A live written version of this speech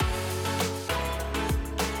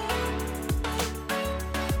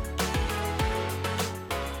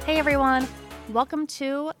Hey everyone, welcome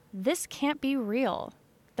to This Can't Be Real,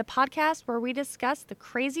 the podcast where we discuss the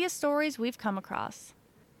craziest stories we've come across.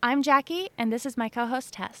 I'm Jackie, and this is my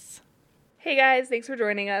co-host Tess. Hey guys, thanks for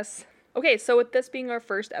joining us. Okay, so with this being our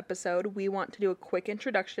first episode, we want to do a quick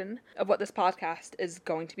introduction of what this podcast is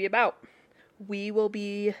going to be about. We will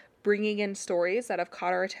be bringing in stories that have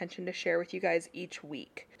caught our attention to share with you guys each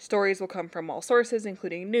week. Stories will come from all sources,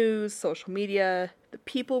 including news, social media, the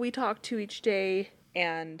people we talk to each day,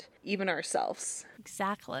 and even ourselves.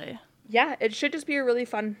 Exactly. Yeah, it should just be a really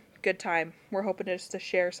fun, good time. We're hoping just to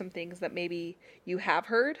share some things that maybe you have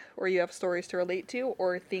heard, or you have stories to relate to,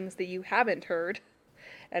 or things that you haven't heard,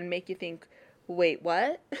 and make you think, wait,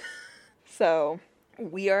 what? So,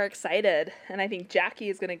 we are excited, and I think Jackie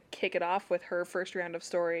is going to kick it off with her first round of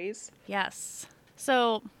stories. Yes.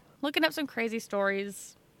 So, looking up some crazy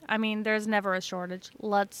stories, I mean, there's never a shortage.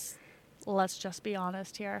 Let's just be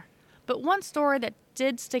honest here. But one story that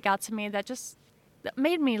did stick out to me that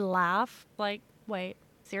made me laugh, like, wait,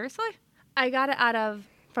 seriously? I got it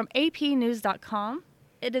from apnews.com.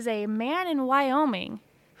 It is a man in Wyoming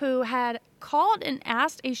who had called and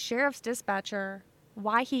asked a sheriff's dispatcher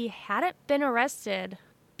why he hadn't been arrested,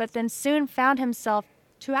 but then soon found himself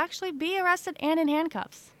to actually be arrested and in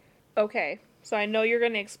handcuffs. Okay, so I know you're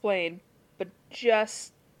going to explain, but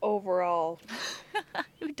just overall.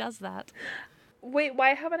 Who does that? Wait,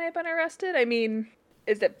 why haven't I been arrested? I mean,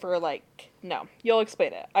 is it for no, you'll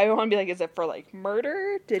explain it. I want to be like, is it for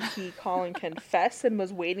murder? Did he call and confess and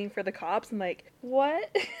was waiting for the cops and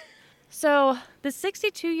what? So, the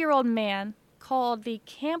 62-year-old man called the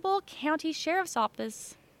Campbell County Sheriff's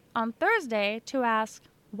Office on Thursday to ask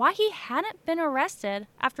why he hadn't been arrested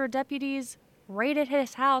after deputies raided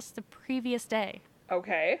his house the previous day.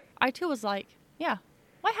 Okay. I too was like, yeah,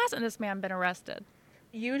 why hasn't this man been arrested?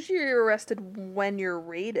 Usually you're arrested when you're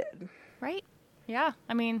raided. Right? Yeah,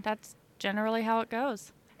 I mean, that's generally how it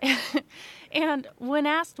goes. And when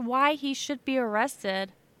asked why he should be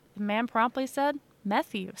arrested, the man promptly said,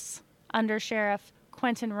 meth use, Under Sheriff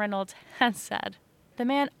Quentin Reynolds had said. The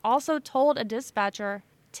man also told a dispatcher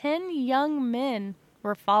 10 young men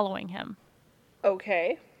were following him.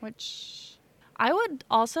 Okay. Which I would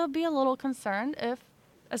also be a little concerned if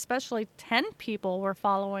especially 10 people were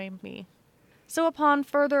following me. So upon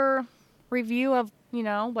further review of,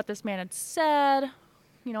 what this man had said,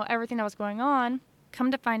 everything that was going on, come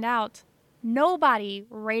to find out, nobody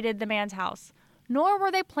raided the man's house, nor were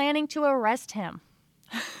they planning to arrest him.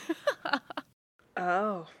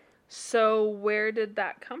 Oh. So where did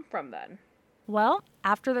that come from then? Well,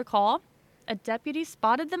 after the call, a deputy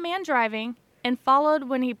spotted the man driving and followed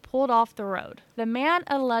when he pulled off the road. The man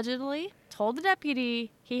allegedly told the deputy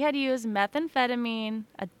he had used methamphetamine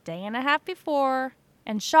a day and a half before,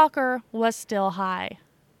 and shocker, was still high.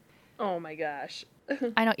 Oh my gosh.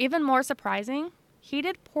 I know, even more surprising, he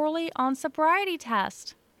did poorly on sobriety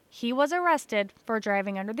test. He was arrested for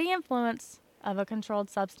driving under the influence of a controlled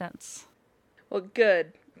substance. Well,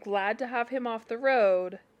 good. Glad to have him off the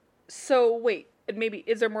road. So, wait, maybe,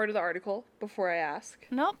 is there more to the article before I ask?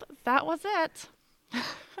 Nope, that was it.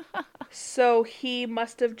 So he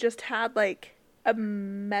must have just had a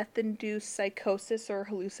meth-induced psychosis or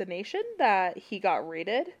hallucination that he got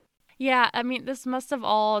raided? Yeah, I mean, this must have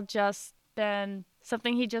all just been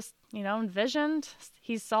something he just, envisioned.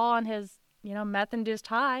 He saw on his, meth-induced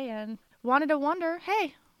high and wanted to wonder,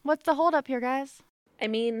 hey, what's the holdup here, guys? I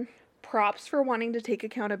mean, props for wanting to take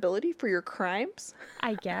accountability for your crimes.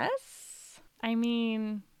 I guess. I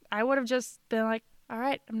mean, I would have just been like, all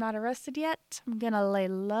right, I'm not arrested yet. I'm going to lay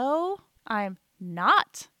low. I'm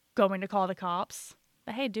not going to call the cops.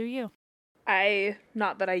 But hey, do you?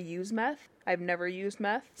 Not that I use meth. I've never used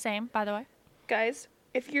meth. Same, by the way. Guys,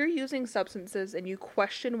 if you're using substances and you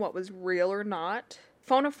question what was real or not,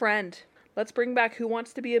 phone a friend. Let's bring back Who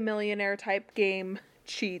Wants to Be a Millionaire type game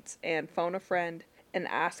cheats and phone a friend and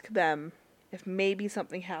ask them if maybe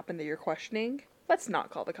something happened that you're questioning. Let's not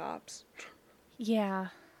call the cops. Yeah.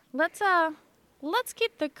 Let's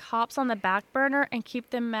keep the cops on the back burner and keep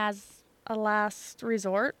them as a last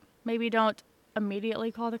resort. Maybe don't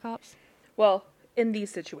immediately call the cops. Well, in these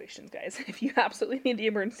situations, guys, if you absolutely need the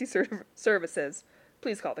emergency services,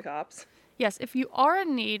 please call the cops. Yes, if you are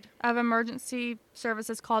in need of emergency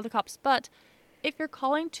services, call the cops. But if you're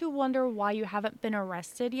calling to wonder why you haven't been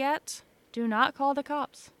arrested yet, do not call the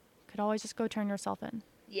cops. Could always just go turn yourself in.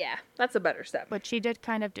 Yeah, that's a better step. Which he did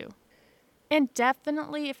kind of do. And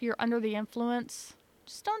definitely, if you're under the influence,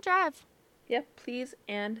 just don't drive. Yep, please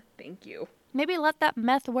and thank you. Maybe let that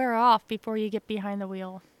meth wear off before you get behind the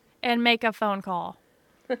wheel. And make a phone call.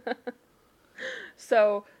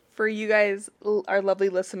 So, For you guys, our lovely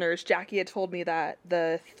listeners, Jackie had told me that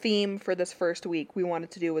the theme for this first week we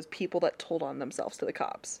wanted to do was people that told on themselves to the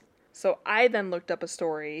cops. So I then looked up a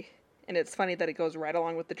story, and it's funny that it goes right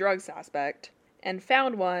along with the drugs aspect, and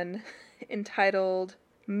found one entitled,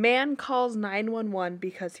 "Man Calls 911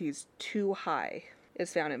 Because He's Too High,"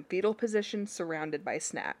 is found in fetal position surrounded by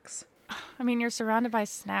snacks. I mean, you're surrounded by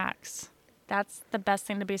snacks. That's the best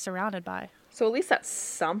thing to be surrounded by. So at least that's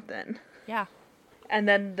something. Yeah. And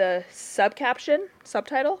then the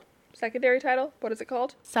subtitle, secondary title, what is it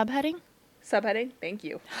called? Subheading? Subheading, thank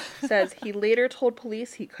you, says he later told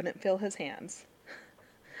police he couldn't feel his hands.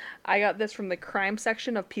 I got this from the crime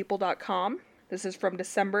section of people.com. This is from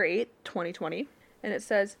December 8th, 2020. And it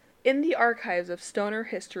says, in the archives of stoner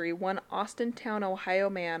history, one Austintown, Ohio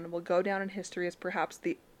man will go down in history as perhaps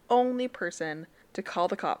the only person to call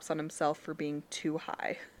the cops on himself for being too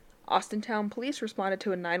high. Austintown police responded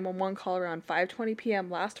to a 911 call around 5:20 p.m.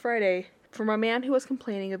 last Friday from a man who was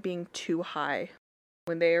complaining of being too high.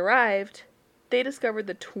 When they arrived, they discovered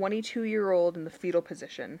the 22-year-old in the fetal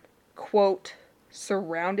position, quote,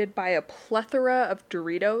 surrounded by a plethora of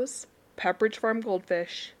Doritos, Pepperidge Farm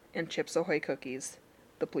goldfish, and Chips Ahoy cookies,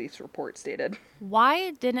 the police report stated.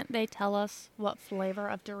 Why didn't they tell us what flavor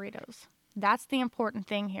of Doritos? That's the important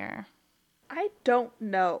thing here. I don't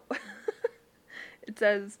know. It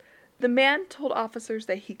says, the man told officers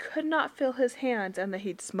that he could not feel his hands and that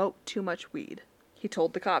he'd smoked too much weed. He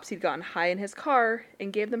told the cops he'd gotten high in his car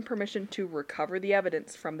and gave them permission to recover the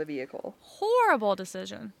evidence from the vehicle. Horrible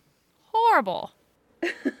decision. Horrible.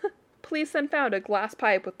 Police then found a glass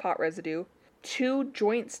pipe with pot residue, 2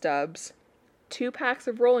 joint stubs, 2 packs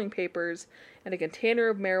of rolling papers, and a container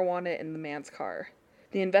of marijuana in the man's car.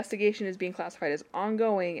 The investigation is being classified as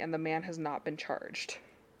ongoing and the man has not been charged.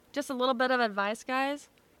 Just a little bit of advice, guys.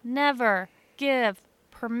 Never give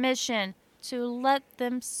permission to let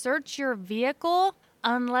them search your vehicle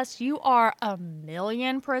unless you are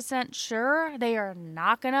 1,000,000% sure they are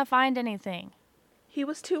not going to find anything. He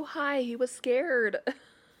was too high. He was scared.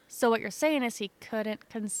 So what you're saying is he couldn't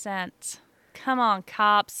consent. Come on,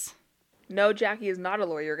 cops. No, Jackie is not a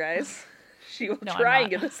lawyer, guys. She will No, try I'm and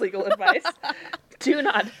give us legal advice. Do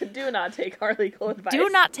not take our legal advice. Do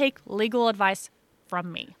not take legal advice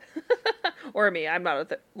from me. Or me. I'm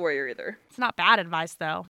not a lawyer either. It's not bad advice,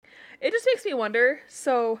 though. It just makes me wonder,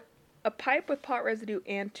 so a pipe with pot residue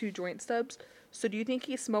and 2 joint stubs. So do you think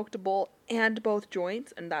he smoked a bowl and both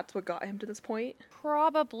joints and that's what got him to this point?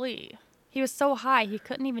 Probably. He was so high he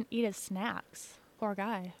couldn't even eat his snacks. Poor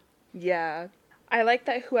guy. Yeah. I like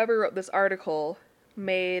that whoever wrote this article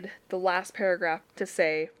made the last paragraph to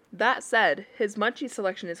say, that said, his munchie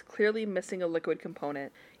selection is clearly missing a liquid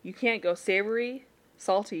component. You can't go savory,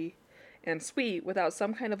 salty, and sweet without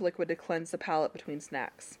some kind of liquid to cleanse the palate between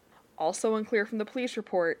snacks. Also unclear from the police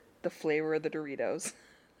report, the flavor of the Doritos.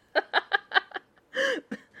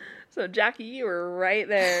 So Jackie, you were right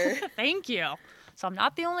there. Thank you. So I'm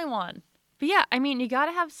not the only one. But yeah, I mean, you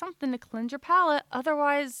gotta have something to cleanse your palate.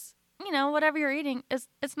 Otherwise, whatever you're eating,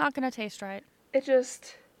 it's not gonna taste right. It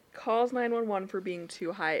just calls 911 for being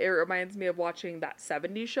too high. It reminds me of watching that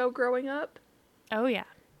 70s show growing up. Oh, yeah.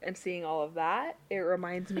 And seeing all of that. It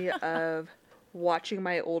reminds me of watching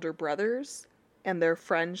my older brothers and their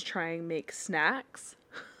friends try and make snacks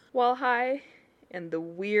while high and the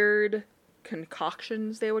weird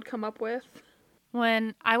concoctions they would come up with.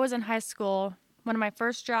 When I was in high school, one of my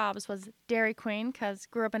first jobs was Dairy Queen because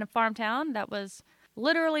grew up in a farm town that was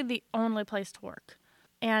literally the only place to work.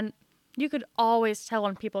 And you could always tell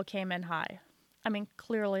when people came in high. I mean,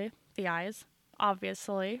 clearly, the eyes,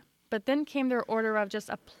 obviously. But then came their order of just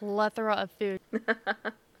a plethora of food.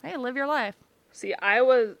 Hey, live your life. See,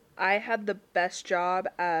 I had the best job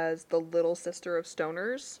as the little sister of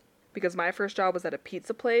stoners because my first job was at a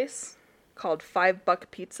pizza place called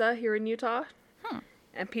 $5 Pizza here in Utah.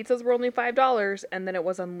 And pizzas were only $5 and then it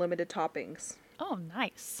was unlimited toppings. Oh,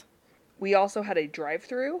 nice. We also had a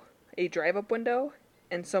drive-through, a drive-up window.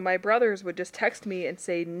 And so my brothers would just text me and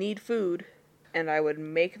say, need food. And I would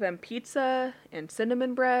make them pizza and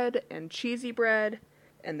cinnamon bread and cheesy bread.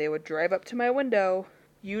 And they would drive up to my window.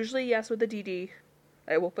 Usually, yes, with a DD.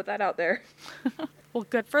 I will put that out there. Well,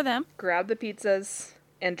 good for them. Grab the pizzas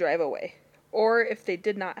and drive away. Or if they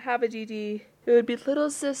did not have a DD, it would be,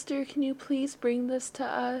 little sister, can you please bring this to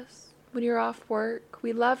us when you're off work?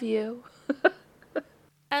 We love you.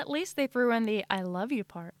 At least they threw in the I love you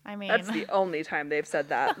part. I mean, that's the only time they've said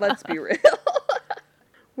that. Let's be real.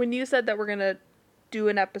 When you said that we're going to do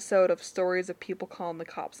an episode of stories of people calling the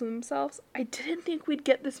cops on themselves, I didn't think we'd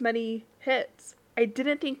get this many hits. I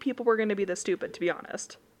didn't think people were going to be this stupid, to be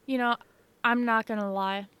honest. I'm not going to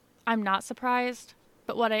lie. I'm not surprised.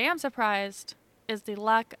 But what I am surprised is the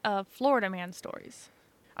lack of Florida man stories.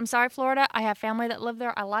 I'm sorry, Florida. I have family that live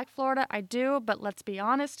there. I like Florida. I do. But let's be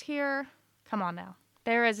honest here. Come on now.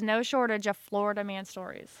 There is no shortage of Florida man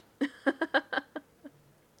stories.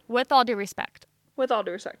 With all due respect. With all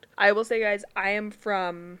due respect. I will say, guys, I am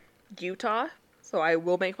from Utah, so I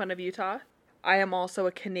will make fun of Utah. I am also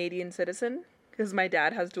a Canadian citizen because my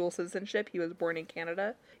dad has dual citizenship. He was born in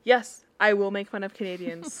Canada. Yes, I will make fun of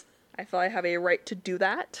Canadians. I feel I have a right to do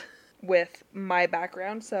that with my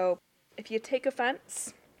background. So if you take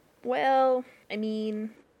offense, well, I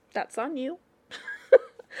mean, that's on you.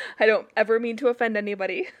 I don't ever mean to offend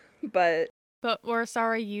anybody, but... But we're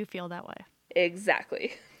sorry you feel that way.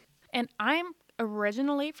 Exactly. And I'm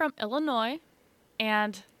originally from Illinois,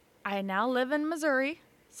 and I now live in Missouri.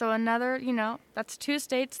 So another, that's two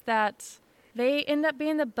states that they end up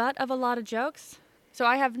being the butt of a lot of jokes. So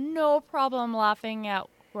I have no problem laughing at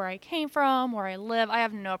where I came from, where I live. I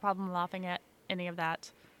have no problem laughing at any of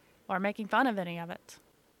that or making fun of any of it.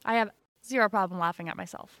 I have zero problem laughing at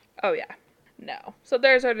myself. Oh, yeah. No. So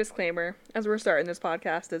there's our disclaimer as we're starting this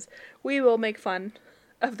podcast is we will make fun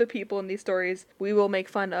of the people in these stories. We will make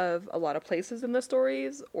fun of a lot of places in the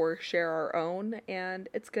stories or share our own, and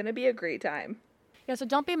it's going to be a great time. Yeah, so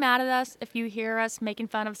don't be mad at us if you hear us making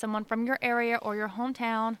fun of someone from your area or your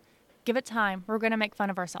hometown. Give it time. We're going to make fun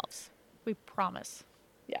of ourselves. We promise.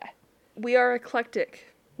 Yeah. We are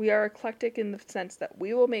eclectic. We are eclectic in the sense that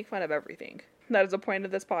we will make fun of everything. That is the point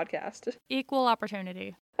of this podcast. Equal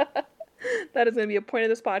opportunity. That is going to be a point of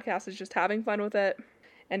this podcast, is just having fun with it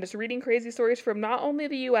and just reading crazy stories from not only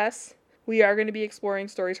the U.S., we are going to be exploring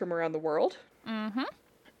stories from around the world,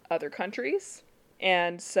 other countries,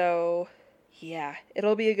 and so, yeah,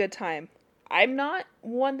 it'll be a good time. I'm not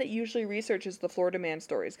one that usually researches the Florida man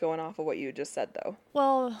stories, going off of what you just said, though.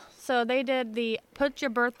 Well, so they did the put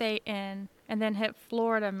your birthday in and then hit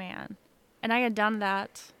Florida man, and I had done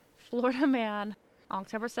that. Florida man,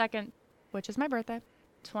 October 2nd, which is my birthday,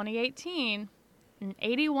 2018, an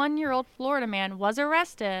 81-year-old Florida man was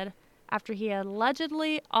arrested after he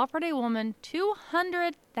allegedly offered a woman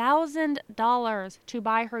 $200,000 to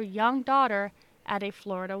buy her young daughter at a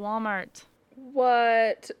Florida Walmart.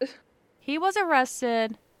 What? He was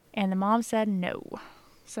arrested, and the mom said no.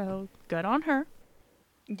 So, good on her.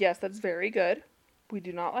 Yes, that's very good. We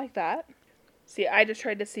do not like that. See, I just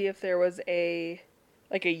tried to see if there was a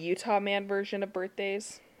Utah man version of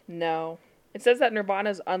birthdays. No. It says that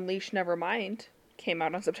Nirvana's Unleash Nevermind came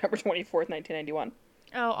out on September 24th, 1991.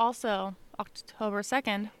 Oh, also, October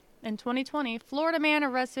 2nd, in 2020, Florida man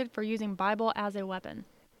arrested for using Bible as a weapon.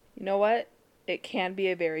 You know what? It can be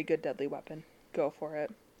a very good deadly weapon. Go for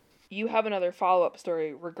it. You have another follow-up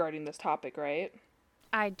story regarding this topic, right?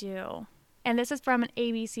 I do. And this is from an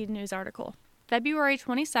ABC News article. February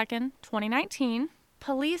 22nd, 2019,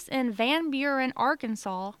 police in Van Buren,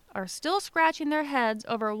 Arkansas are still scratching their heads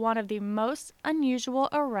over one of the most unusual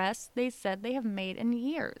arrests they said they have made in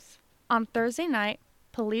years. On Thursday night,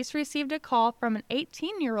 police received a call from an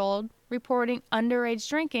 18-year-old reporting underage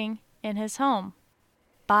drinking in his home.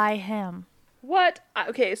 By him. What?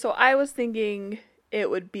 Okay, so I was thinking it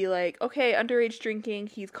would be like, okay, underage drinking,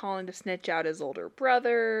 he's calling to snitch out his older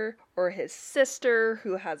brother or his sister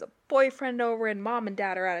who has a boyfriend over and mom and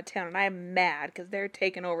dad are out of town and I'm mad because they're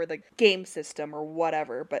taking over the game system or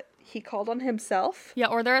whatever, but he called on himself? Yeah,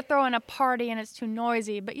 or they're throwing a party and it's too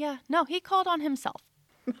noisy, but yeah, no, he called on himself.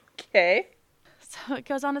 Okay. So it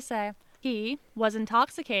goes on to say, he was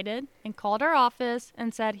intoxicated and called our office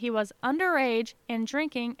and said he was underage and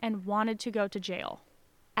drinking and wanted to go to jail.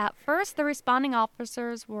 At first, the responding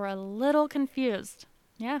officers were a little confused.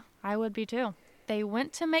 Yeah, I would be too. They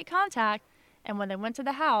went to make contact, and when they went to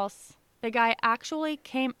the house, the guy actually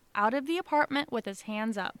came out of the apartment with his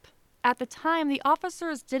hands up. At the time, the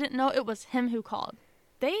officers didn't know it was him who called.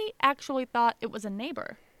 They actually thought it was a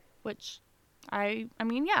neighbor, which, I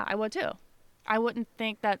mean, yeah, I would too. I wouldn't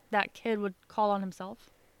think that that kid would call on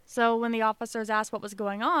himself. So when the officers asked what was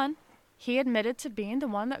going on, he admitted to being the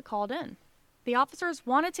one that called in. The officers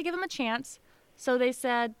wanted to give him a chance, so they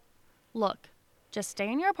said, look, just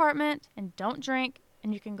stay in your apartment and don't drink,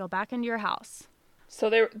 and you can go back into your house. So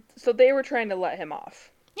they were trying to let him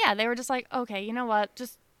off. Yeah, they were just like, okay, you know what?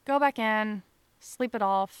 Just go back in, sleep it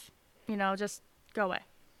off, just go away.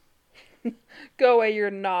 Go away,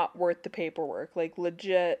 you're not worth the paperwork. Like,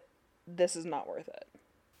 legit, this is not worth it.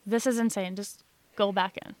 This is insane. Just go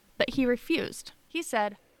back in. But he refused. He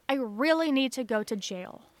said, I really need to go to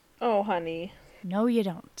jail. Oh, honey. No, you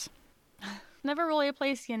don't. Never really a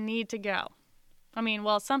place you need to go. I mean,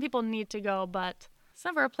 well, some people need to go, but it's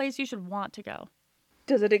never a place you should want to go.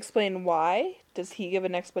 Does it explain why? Does he give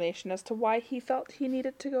an explanation as to why he felt he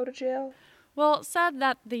needed to go to jail? Well, it said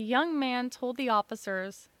that the young man told the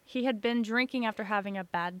officers he had been drinking after having a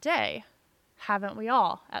bad day. Haven't we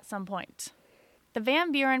all, at some point? The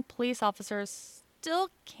Van Buren police officers still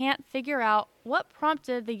can't figure out what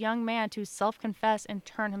prompted the young man to self-confess and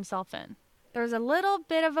turn himself in. There's a little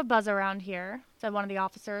bit of a buzz around here, said one of the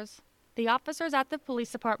officers. The officers at the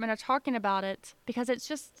police department are talking about it because it's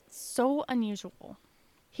just so unusual.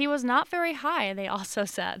 He was not very high, they also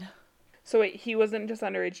said. So wait, he wasn't just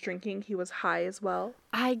underage drinking, he was high as well?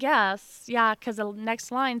 I guess, yeah, because the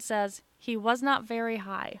next line says he was not very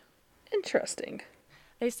high. Interesting.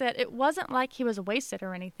 They said it wasn't like he was wasted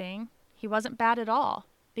or anything. He wasn't bad at all.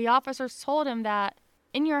 The officers told him that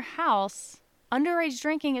in your house, underage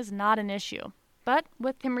drinking is not an issue. But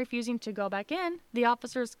with him refusing to go back in, the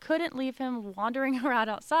officers couldn't leave him wandering around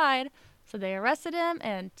outside, so they arrested him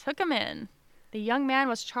and took him in. The young man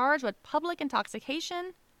was charged with public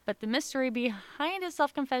intoxication, but the mystery behind his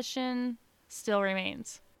self-confession still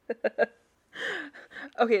remains.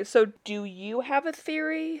 Okay, so do you have a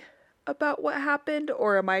theory about what happened,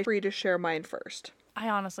 or am I free to share mine first? I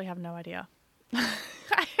honestly have no idea.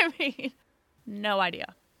 No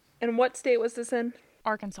idea. And what state was this in?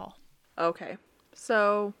 Arkansas. Okay,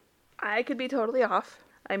 so I could be totally off.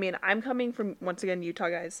 I mean, I'm coming from, once again, Utah,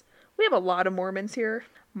 guys. We have a lot of Mormons here.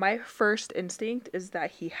 My first instinct is that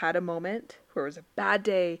he had a moment where it was a bad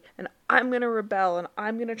day and I'm going to rebel and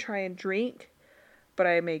I'm going to try and drink, but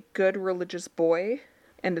I am a good religious boy.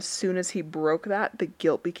 And as soon as he broke that, the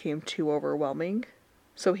guilt became too overwhelming.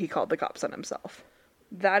 So he called the cops on himself.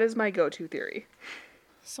 That is my go-to theory.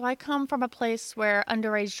 So I come from a place where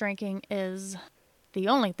underage drinking is the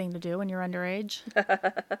only thing to do when you're underage.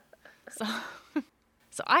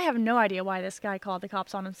 So I have no idea why this guy called the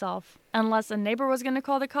cops on himself. Unless a neighbor was going to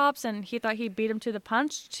call the cops and he thought he beat him to the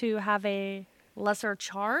punch to have a lesser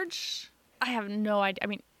charge. I have no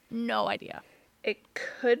idea. No idea. It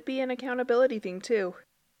could be an accountability thing too.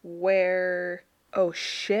 Where, oh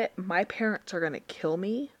shit, my parents are going to kill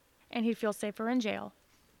me. And he'd feel safer in jail.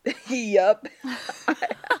 Yup.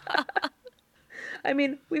 I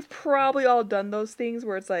mean, we've probably all done those things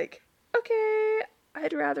where it's like, okay,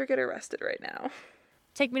 I'd rather get arrested right now.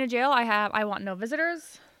 Take me to jail. I want no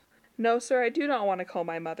visitors. No, sir, I do not want to call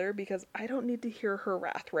my mother because I don't need to hear her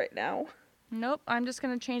wrath right now. Nope, I'm just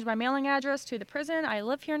going to change my mailing address to the prison. I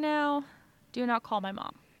live here now. Do not call my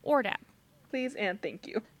mom or dad. Please and thank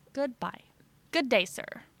you. Goodbye. Good day, sir.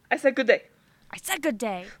 I said good day. I said good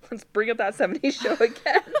day. Let's bring up that 70s show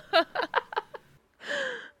again.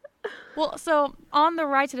 Well, so on the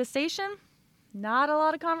ride to the station, not a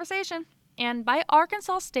lot of conversation. And by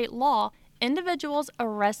Arkansas state law, individuals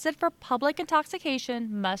arrested for public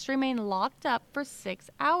intoxication must remain locked up for 6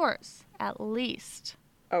 hours, at least.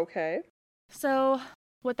 Okay. So,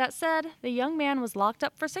 with that said, the young man was locked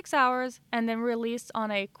up for 6 hours and then released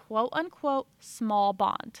on a quote-unquote small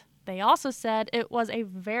bond. They also said it was a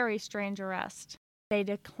very strange arrest. They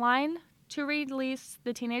declined to release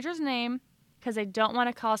the teenager's name because they don't want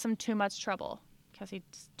to cause him too much trouble, because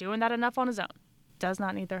he's doing that enough on his own. Does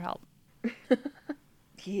not need their help.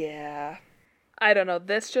 Yeah. I don't know.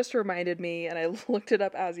 This just reminded me, and I looked it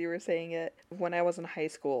up as you were saying it, when I was in high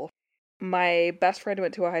school. My best friend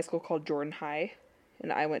went to a high school called Jordan High,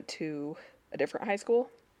 and I went to a different high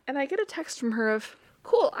school. And I get a text from her of,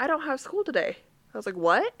 cool, I don't have school today. I was like,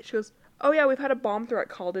 what? She goes, oh yeah, we've had a bomb threat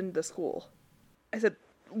called into the school. I said,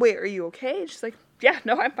 wait, are you okay? She's like, yeah,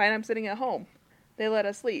 no, I'm fine. I'm sitting at home. They let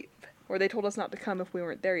us leave, or they told us not to come if we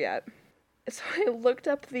weren't there yet. So I looked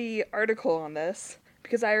up the article on this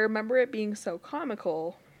because I remember it being so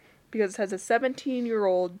comical, because it says a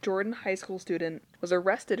 17-year-old Jordan High School student was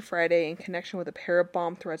arrested Friday in connection with a pair of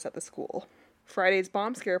bomb threats at the school. Friday's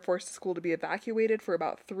bomb scare forced the school to be evacuated for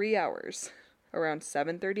about 3 hours. Around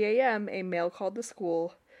 7:30 a.m., a male called the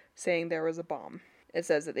school saying there was a bomb. It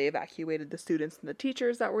says that they evacuated the students and the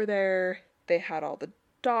teachers that were there. They had all the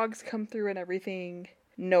dogs come through and everything.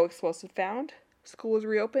 No explosive found. School was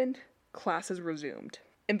reopened. Classes resumed.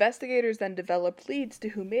 Investigators then developed leads to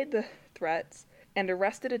who made the threats and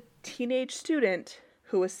arrested a teenage student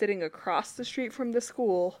who was sitting across the street from the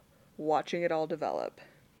school watching it all develop.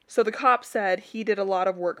 So the cop said he did a lot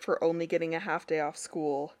of work for only getting a half day off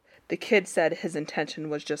school. The kid said his intention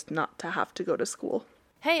was just not to have to go to school.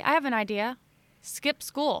 Hey, I have an idea. Skip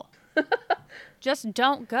school. Just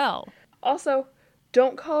don't go. Also,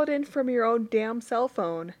 don't call it in from your own damn cell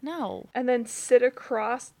phone. No. And then sit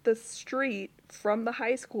across the street from the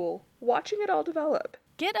high school watching it all develop.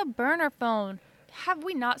 Get a burner phone. have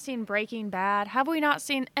we not seen Breaking Bad? Have we not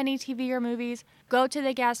seen any TV or movies? Go to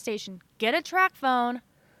the gas station, get a track phone,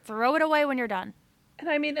 throw it away when you're done. And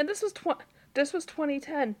I mean, and this was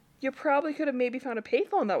 2010. You probably could have maybe found a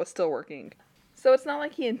payphone that was still working. So it's not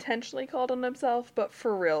like he intentionally called on himself, but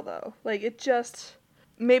for real though. Like, it just,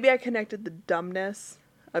 maybe I connected the dumbness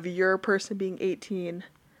of your person being 18,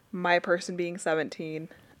 my person being 17,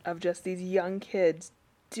 of just these young kids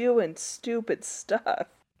doing stupid stuff.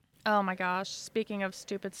 Oh my gosh, speaking of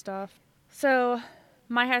stupid stuff. So,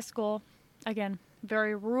 my high school, again,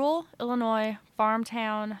 very rural Illinois, farm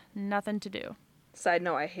town, nothing to do. Side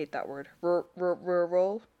note, I hate that word.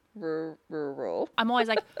 Rural? Rural? I'm always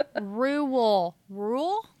like, rural.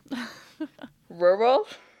 Rural? Rural?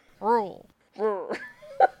 Rural.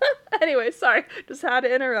 Anyway, sorry. Just had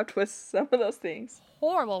to interrupt with some of those things.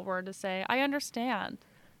 Horrible word to say. I understand.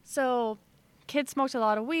 So, kids smoked a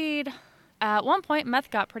lot of weed. At one point, meth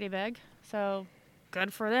got pretty big. So,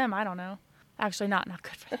 good for them. I don't know. Actually, not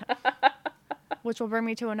good for them. Which will bring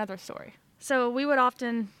me to another story. So, we would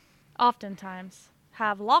oftentimes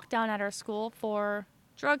have lockdown at our school for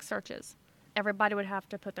drug searches. Everybody would have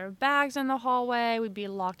to put their bags in the hallway. We'd be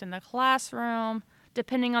locked in the classroom.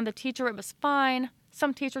 Depending on the teacher, it was fine.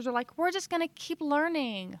 Some teachers were like, we're just going to keep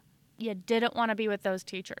learning. You didn't want to be with those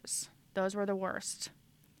teachers. Those were the worst.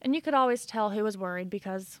 And you could always tell who was worried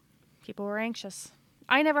because people were anxious.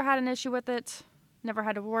 I never had an issue with it. Never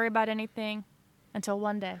had to worry about anything until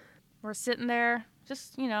one day. We're sitting there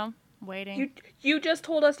just, waiting. You just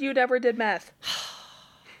told us you never did meth.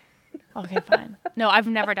 Okay, fine. No, I've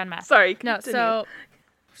never done meth. Sorry, No, continue. so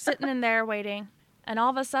sitting in there waiting, and all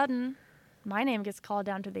of a sudden, my name gets called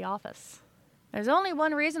down to the office. There's only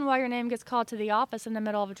one reason why your name gets called to the office in the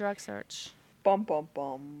middle of a drug search. Bum, bum,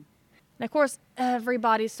 bum. And of course,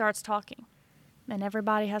 everybody starts talking. And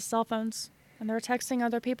everybody has cell phones. And they're texting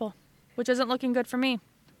other people, which isn't looking good for me.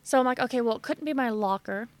 So I'm like, okay, well, it couldn't be my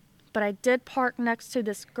locker. But I did park next to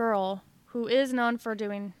this girl who is known for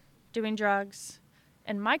doing drugs.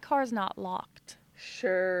 And my car's not locked.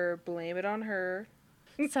 Sure, blame it on her.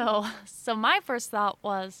 So my first thought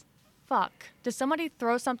was, fuck, did somebody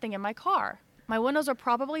throw something in my car? My windows are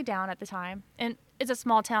probably down at the time. And it's a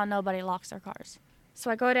small town, nobody locks their cars. So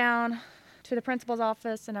I go down to the principal's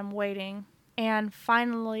office and I'm waiting. And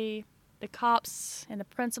finally, the cops and the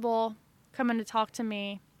principal come in to talk to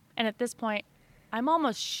me. And at this point, I'm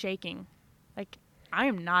almost shaking. Like, I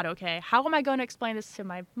am not okay. How am I going to explain this to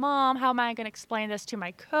my mom? How am I going to explain this to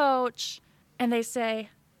my coach? And they say,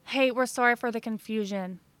 hey, we're sorry for the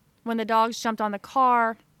confusion. When the dogs jumped on the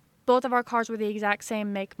car, both of our cars were the exact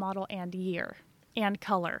same make, model, and year. And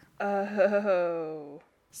color. Oh.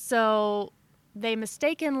 So they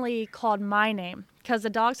mistakenly called my name because the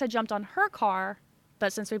dogs had jumped on her car,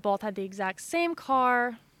 but since we both had the exact same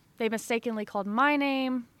car, they mistakenly called my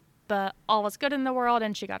name, but all was good in the world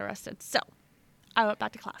and she got arrested. So I went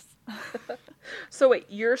back to class. So wait,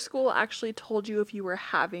 your school actually told you if you were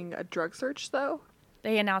having a drug search though?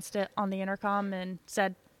 They announced it on the intercom and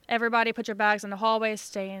said, everybody put your bags in the hallway,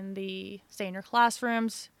 stay in your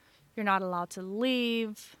classrooms. You're not allowed to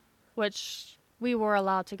leave, which we were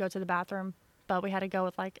allowed to go to the bathroom, but we had to go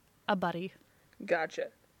with like a buddy. Gotcha.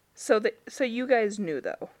 So you guys knew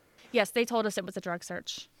though? Yes, they told us it was a drug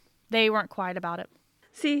search. They weren't quiet about it.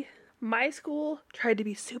 See, my school tried to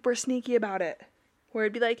be super sneaky about it. Where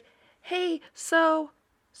it'd be like, hey, so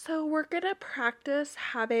we're gonna practice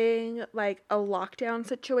having like a lockdown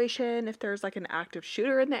situation if there's like an active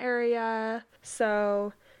shooter in the area.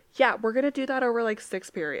 So yeah, we're gonna do that over like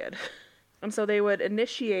 6th period. And so they would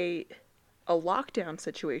initiate a lockdown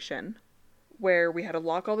situation where we had to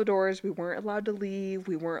lock all the doors. We weren't allowed to leave.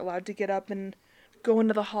 We weren't allowed to get up and go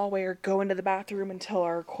into the hallway or go into the bathroom until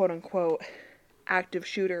our quote unquote active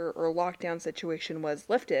shooter or lockdown situation was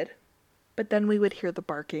lifted. But then we would hear the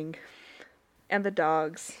barking and the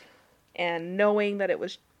dogs, and knowing that it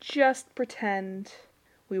was just pretend,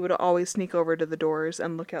 we would always sneak over to the doors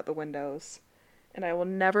and look out the windows. And I will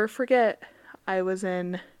never forget, I was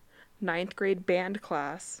in 9th grade band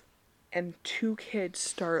class, and 2 kids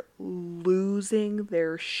start losing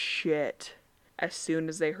their shit as soon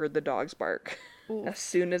as they heard the dogs bark. Oof. As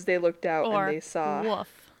soon as they looked out and they saw...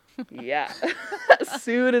 Woof. Yeah. As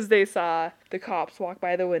soon as they saw the cops walk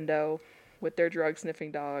by the window with their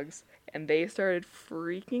drug-sniffing dogs, and they started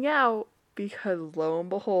freaking out because, lo and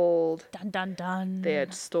behold, dun dun dun, they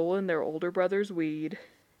had stolen their older brother's weed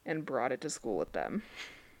and brought it to school with them.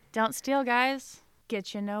 Don't steal, guys.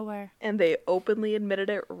 Get you nowhere. And they openly admitted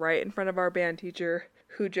it right in front of our band teacher,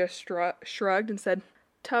 who just shrugged and said,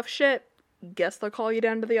 tough shit. Guess they'll call you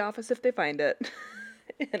down to the office if they find it.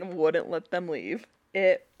 And wouldn't let them leave.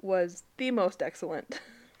 It was the most excellent.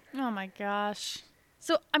 Oh my gosh.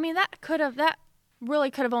 So, I mean, that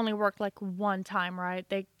really could have only worked like one time, right?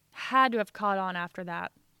 They had to have caught on after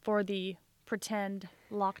that for the pretend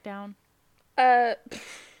lockdown.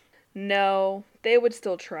 No, they would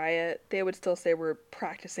still try it. They would still say we're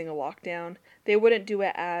practicing a lockdown. They wouldn't do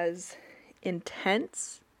it as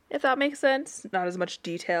intense, if that makes sense. Not as much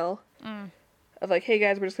detail. Of like, hey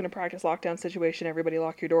guys, we're just going to practice lockdown situation. Everybody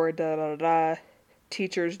lock your door, da da da da.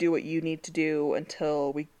 Teachers, do what you need to do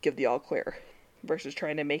until we give the all clear. Versus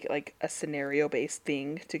trying to make it like a scenario-based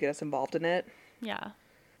thing to get us involved in it. Yeah.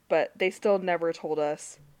 But they still never told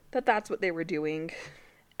us that that's what they were doing.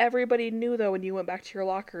 Everybody knew, though, when you went back to your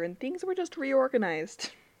locker and things were just reorganized.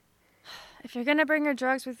 If you're going to bring your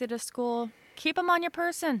drugs with you to school, keep them on your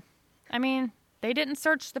person. I mean, they didn't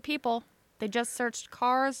search the people. They just searched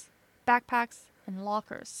cars, backpacks, and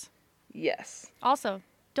lockers. Yes. Also,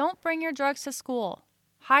 don't bring your drugs to school.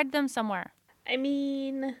 Hide them somewhere. I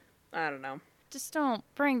mean, I don't know. Just don't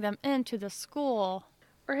bring them into the school.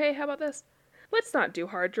 Or hey, how about this? Let's not do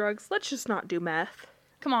hard drugs. Let's just not do meth.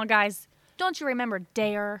 Come on, guys. Don't you remember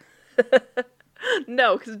DARE?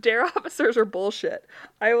 No, because DARE officers are bullshit.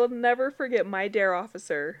 I will never forget my DARE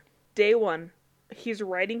officer. Day one, he's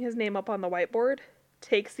writing his name up on the whiteboard,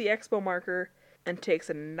 takes the expo marker, and takes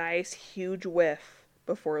a nice huge whiff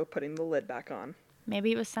before putting the lid back on. Maybe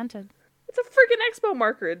he was scented. It's a freaking expo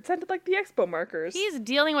marker. It's scented like the expo markers. He's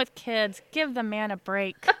dealing with kids. Give the man a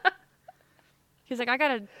break. He's like, I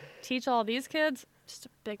gotta teach all these kids? Just a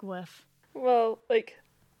big whiff. Well, like,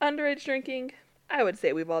 underage drinking, I would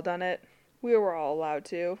say we've all done it. We were all allowed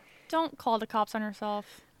to. Don't call the cops on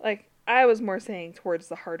yourself. Like, I was more saying towards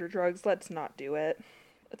the harder drugs, let's not do it.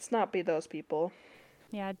 Let's not be those people.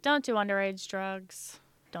 Yeah, don't do underage drugs.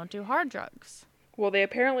 Don't do hard drugs. Well, they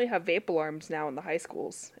apparently have vape alarms now in the high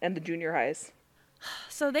schools and the junior highs.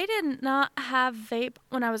 So they did not have vape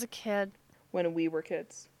when I was a kid. When we were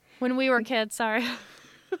kids. When we were kids, sorry.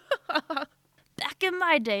 Back in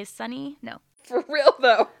my day, Sonny. No. For real,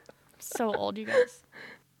 though. So old, you guys.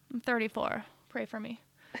 I'm 34. Pray for me.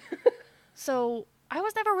 So I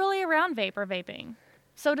was never really around vape or vaping.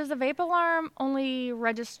 So does the vape alarm only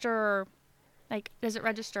register, like, does it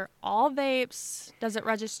register all vapes? Does it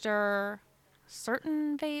register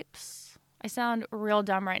certain vapes? I sound real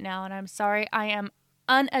dumb right now, and I'm sorry. I am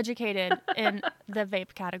uneducated in the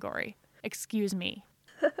vape category. Excuse me.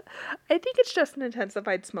 I think it's just an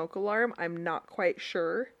intensified smoke alarm. I'm not quite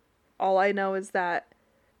sure. All I know is that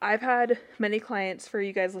I've had many clients, for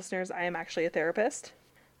you guys listeners, I am actually a therapist,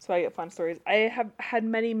 so I get fun stories. I have had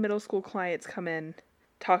many middle school clients come in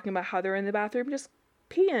talking about how they're in the bathroom just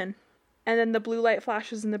peeing, and then the blue light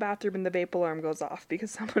flashes in the bathroom and the vape alarm goes off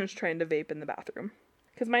because someone is trying to vape in the bathroom.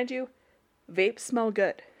 Because mind you, vapes smell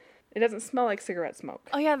good. It doesn't smell like cigarette smoke.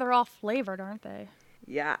 Oh yeah, they're all flavored, aren't they?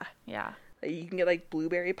 Yeah. Yeah. You can get like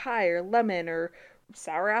blueberry pie or lemon or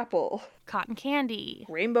sour apple. Cotton candy.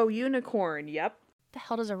 Rainbow unicorn, yep. The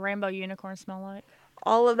hell does a rainbow unicorn smell like?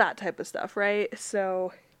 All of that type of stuff, right?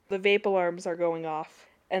 So the vape alarms are going off.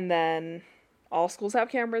 And then all schools have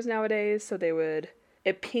cameras nowadays, so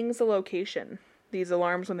it pings a location. These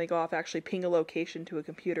alarms, when they go off, actually ping a location to a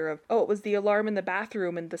computer of, oh, it was the alarm in the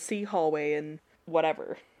bathroom and the C hallway and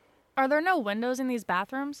whatever. Are there no windows in these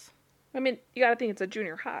bathrooms? I mean, you gotta think it's a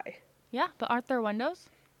junior high. Yeah, but aren't there windows?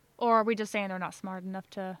 Or are we just saying they're not smart enough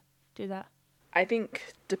to do that? I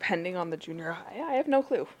think depending on the junior high, I have no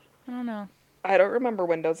clue. I don't know. I don't remember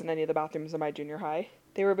windows in any of the bathrooms in my junior high.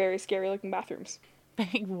 They were very scary looking bathrooms.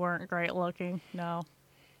 They weren't great looking, no.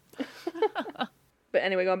 But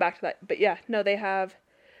anyway, going back to that. But yeah, no, they have...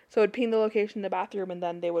 So it would ping the location in the bathroom and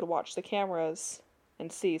then they would watch the cameras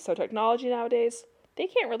and see. So technology nowadays, they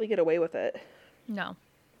can't really get away with it. No.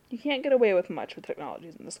 You can't get away with much with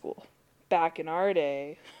technologies in the school. Back in our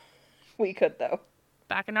day, we could though.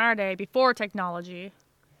 Back in our day, before technology,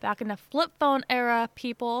 back in the flip phone era,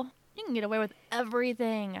 people, you can get away with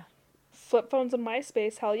everything. Flip phones and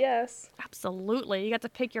MySpace, hell yes. Absolutely. You got to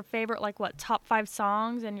pick your favorite, top 5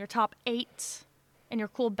 songs and your top 8 and your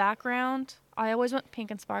cool background. I always went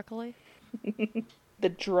pink and sparkly. The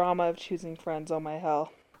drama of choosing friends, oh my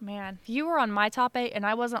hell. Man, if you were on my top 8 and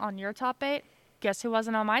I wasn't on your top 8, guess who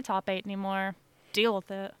wasn't on my top 8 anymore? Deal with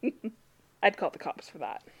it. I'd call the cops for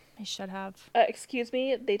that. They should have. Excuse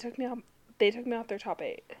me, they took me off their top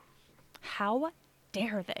 8. How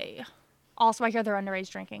dare they? Also, I hear they're underage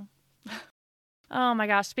drinking. Oh my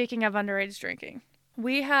gosh, speaking of underage drinking.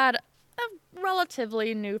 We had a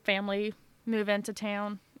relatively new family move into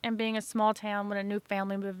town. And being a small town, when a new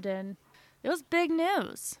family moved in, it was big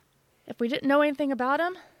news. If we didn't know anything about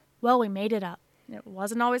them, well, we made it up. It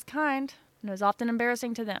wasn't always kind. and it was often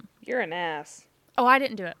embarrassing to them. You're an ass. Oh, I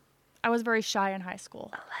didn't do it. I was very shy in high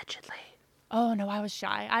school. Allegedly. Oh, no, I was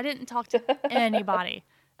shy. I didn't talk to anybody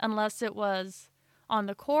unless it was on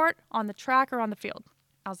the court, on the track, or on the field.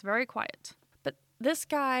 I was very quiet. But this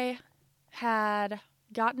guy had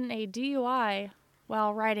gotten a DUI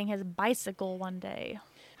while riding his bicycle one day.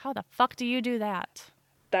 How the fuck do you do that?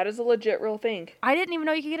 That is a legit real thing. I didn't even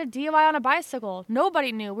know you could get a DUI on a bicycle.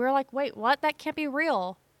 Nobody knew. We were like, wait, what? That can't be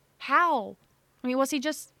real. How? I mean, was he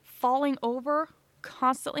just falling over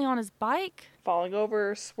constantly on his bike? Falling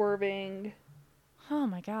over, swerving, Oh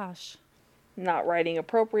my gosh. not riding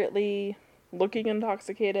appropriately, looking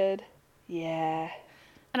intoxicated. Yeah.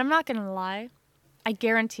 And I'm not going to lie. I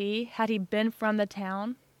guarantee, had he been from the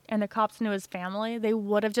town and the cops knew his family, they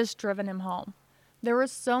would have just driven him home. There were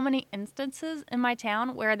so many instances in my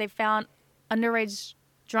town where they found underage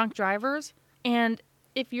drunk drivers, and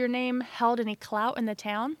if your name held any clout in the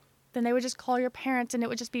town, then they would just call your parents and it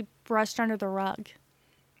would just be brushed under the rug.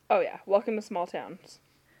 Oh yeah, welcome to small towns.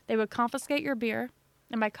 They would confiscate your beer,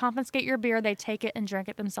 and by confiscate your beer, they take it and drink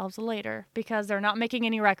it themselves later because they're not making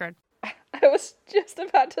any record. I was just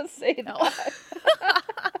about to say that.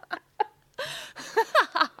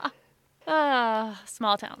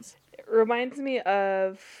 Small towns. It reminds me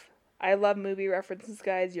of, I love movie references,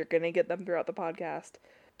 guys. You're going to get them throughout the podcast.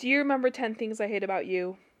 Do you remember 10 Things I Hate About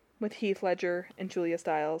You with Heath Ledger and Julia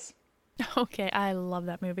Stiles? Okay, I love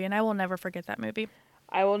that movie, and I will never forget that movie.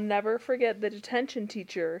 I will never forget the detention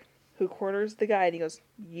teacher who corners the guy and he goes,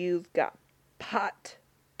 "You've got pot,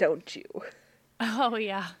 don't you?" Oh,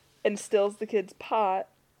 yeah. And steals the kid's pot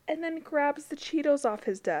and then grabs the Cheetos off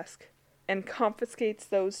his desk and confiscates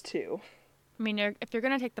those too. I mean, if you're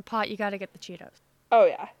going to take the pot, you got to get the Cheetos. Oh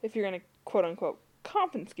yeah, if you're going to quote unquote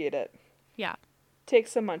confiscate it, Yeah. take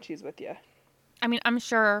some munchies with you. I mean, I'm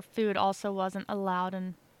sure food also wasn't allowed,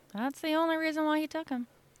 and that's the only reason why he took them.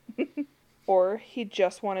 Or he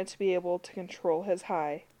just wanted to be able to control his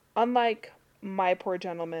high. Unlike my poor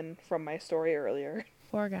gentleman from my story earlier.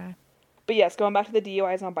 Poor guy. But yes, going back to the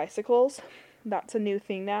DUIs on bicycles, that's a new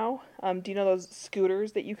thing now. Do you know those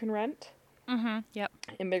scooters that you can rent Mm-hmm. Yep.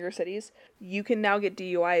 in bigger cities? You can now get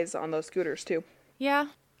DUIs on those scooters too. Yeah,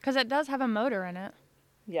 because it does have a motor in it.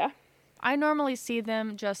 Yeah. I normally see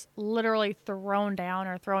them just literally thrown down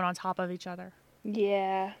or thrown on top of each other.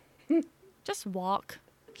 Yeah. Just walk.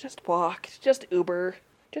 Just walk. Just Uber.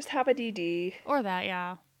 Just have a DD. Or that,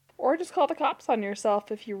 yeah. Or just call the cops on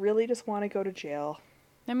yourself if you really just want to go to jail.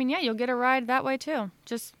 I mean, yeah, you'll get a ride that way too.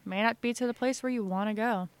 Just may not be to the place where you want to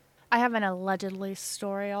go. I have an allegedly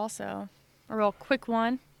story also. A real quick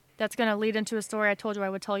one that's going to lead into a story I told you I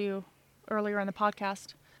would tell you earlier in the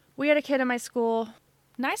podcast. We had a kid in my school,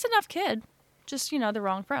 nice enough kid, just, the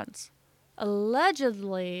wrong friends.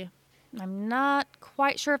 Allegedly, I'm not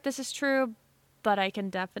quite sure if this is true, but I can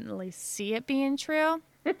definitely see it being true.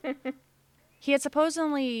 He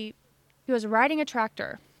was riding a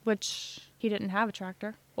tractor, which he didn't have a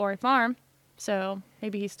tractor or a farm, so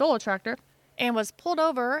maybe he stole a tractor, and was pulled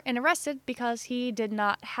over and arrested because he did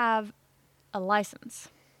not have a license.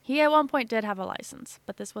 He at one point did have a license,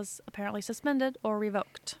 but this was apparently suspended or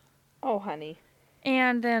revoked. Oh, honey.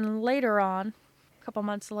 And then later on, a couple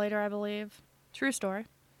months later, I believe, true story,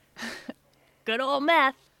 good old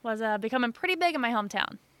meth was becoming pretty big in my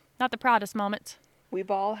hometown. Not the proudest moment.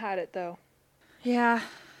 We've all had it, though. Yeah,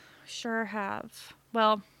 sure have.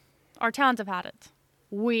 Well, our towns have had it.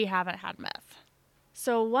 We haven't had meth.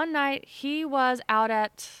 So one night, he was out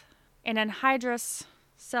at an anhydrous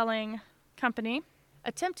selling company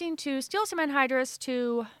attempting to steal some anhydrous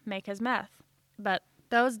to make his meth. But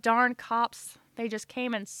those darn cops, they just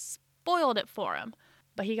came and spoiled it for him.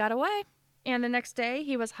 But he got away. And the next day,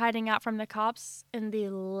 he was hiding out from the cops in the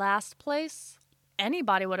last place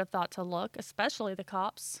anybody would have thought to look, especially the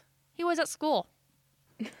cops. He was at school.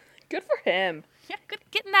 Good for him. Yeah, good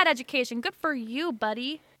getting that education. Good for you,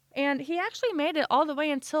 buddy. And he actually made it all the way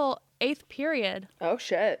until 8th period, Oh,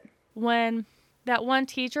 shit. when that one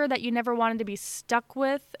teacher that you never wanted to be stuck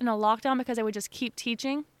with in a lockdown because they would just keep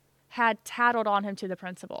teaching had tattled on him to the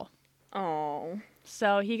principal. Oh.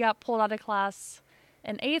 So he got pulled out of class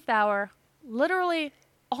in 8th hour, literally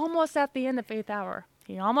almost at the end of 8th hour.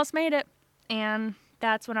 He almost made it. And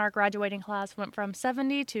that's when our graduating class went from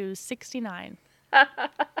 70 to 69.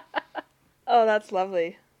 Oh, that's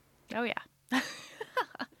lovely. Oh, yeah.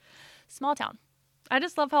 Small town. I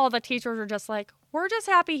just love how all the teachers are just like, we're just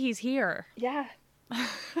happy he's here. Yeah.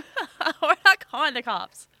 We're not calling the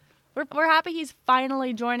cops. We're happy he's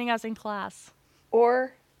finally joining us in class.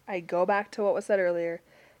 Or, I go back to what was said earlier,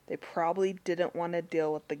 they probably didn't want to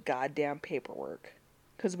deal with the goddamn paperwork.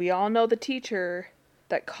 Because we all know the teacher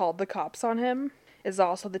that called the cops on him is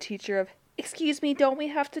also the teacher of, excuse me, don't we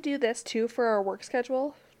have to do this too for our work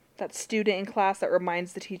schedule? That student in class that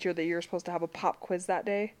reminds the teacher that you're supposed to have a pop quiz that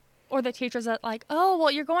day. Or the teachers that like, oh,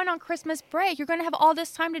 well, you're going on Christmas break. You're going to have all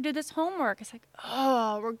this time to do this homework. It's like,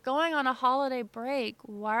 oh, we're going on a holiday break.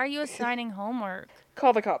 Why are you assigning homework?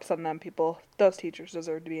 Call the cops on them, people. Those teachers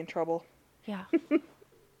deserve to be in trouble. Yeah.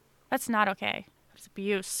 That's not okay. It's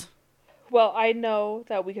abuse. Well, I know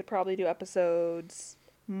that we could probably do episodes,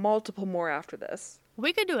 multiple more after this.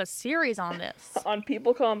 We could do a series on this. On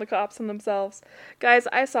people calling the cops on themselves. Guys,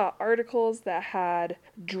 I saw articles that had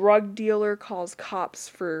drug dealer calls cops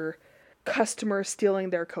for customers stealing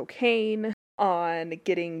their cocaine, on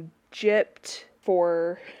getting gypped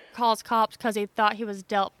for... Calls cops because he thought he was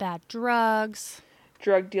dealt bad drugs.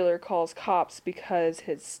 Drug dealer calls cops because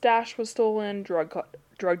his stash was stolen.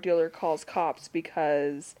 Drug dealer calls cops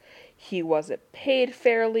because he wasn't paid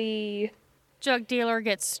fairly. Drug dealer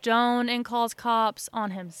gets stoned and calls cops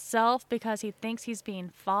on himself because he thinks he's being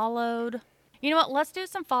followed. You know what? Let's do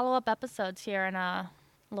some follow-up episodes here in a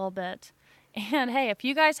little bit. And hey, if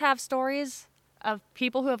you guys have stories of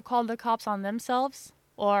people who have called the cops on themselves,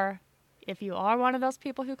 or if you are one of those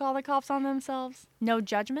people who call the cops on themselves, no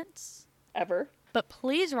judgments. Ever. But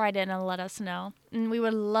please write in and let us know. And we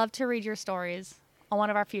would love to read your stories on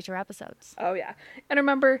one of our future episodes. Oh, yeah. And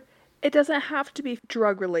remember, it doesn't have to be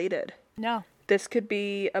drug-related. No. This could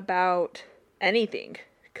be about anything.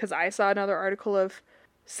 Because I saw another article of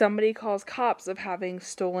somebody calls cops of having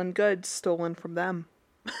stolen goods stolen from them.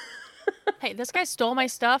 Hey, this guy stole my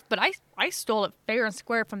stuff, but I stole it fair and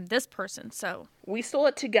square from this person, so. We stole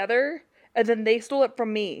it together, and then they stole it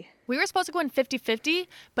from me. We were supposed to go in 50-50,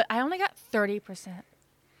 but I only got 30%.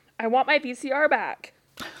 I want my VCR back.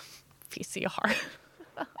 VCR.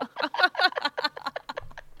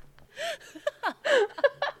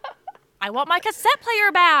 I want my cassette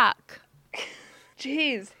player back.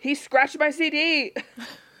 Jeez, he scratched my CD.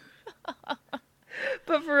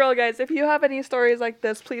 But for real, guys, if you have any stories like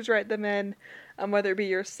this, please write them in. Whether it be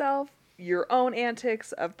yourself, your own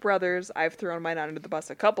antics of brothers. I've thrown mine under the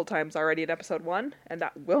bus a couple times already in episode 1, and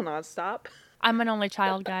that will not stop. I'm an only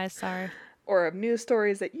child, guys, sorry. Or of news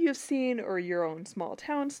stories that you've seen, or your own small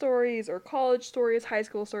town stories, or college stories, high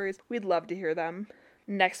school stories. We'd love to hear them.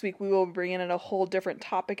 Next week, we will bring in a whole different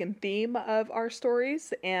topic and theme of our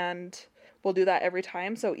stories, and we'll do that every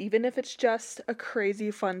time. So even if it's just a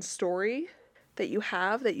crazy fun story that you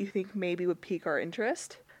have that you think maybe would pique our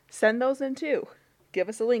interest, send those in too. Give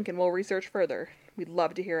us a link and we'll research further. We'd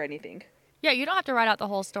love to hear anything. Yeah, you don't have to write out the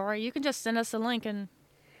whole story. You can just send us a link and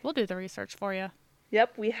we'll do the research for you.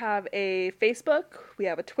 Yep, we have a Facebook, we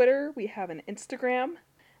have a Twitter, we have an Instagram,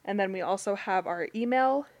 and then we also have our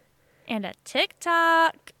email. And a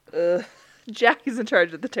TikTok. Jackie's in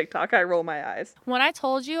charge of the TikTok. I roll my eyes. When I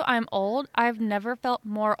told you I'm old, I've never felt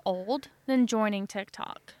more old than joining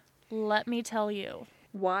TikTok. Let me tell you.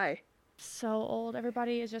 Why? So old.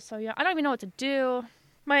 Everybody is just so young. I don't even know what to do.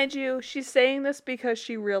 Mind you, she's saying this because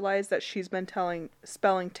she realized that she's been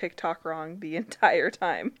spelling TikTok wrong the entire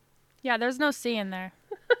time. Yeah, there's no C in there.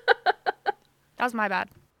 That was my bad.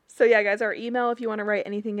 So yeah, guys, our email, if you want to write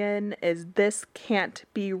anything in, is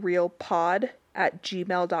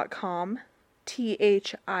thiscan'tberealpod@gmail.com.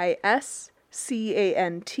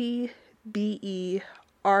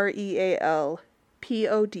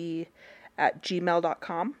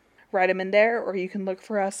 thiscan'tberealpod@gmail.com. Write them in there, or you can look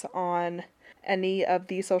for us on any of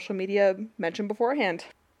the social media mentioned beforehand.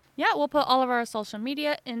 Yeah, we'll put all of our social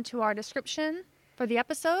media into our description for the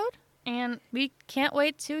episode, and we can't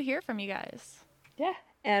wait to hear from you guys. Yeah,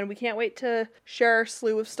 and we can't wait to share our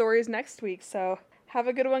slew of stories next week. So have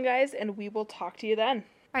a good one, guys, and we will talk to you then.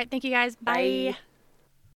 All right, thank you guys. Bye.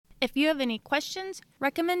 If you have any questions,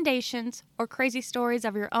 recommendations, or crazy stories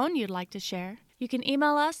of your own you'd like to share, you can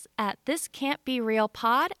email us at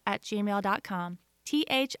thiscan'tberealpod@gmail.com.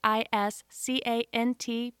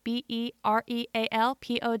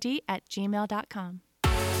 thiscan'tberealpod@gmail.com.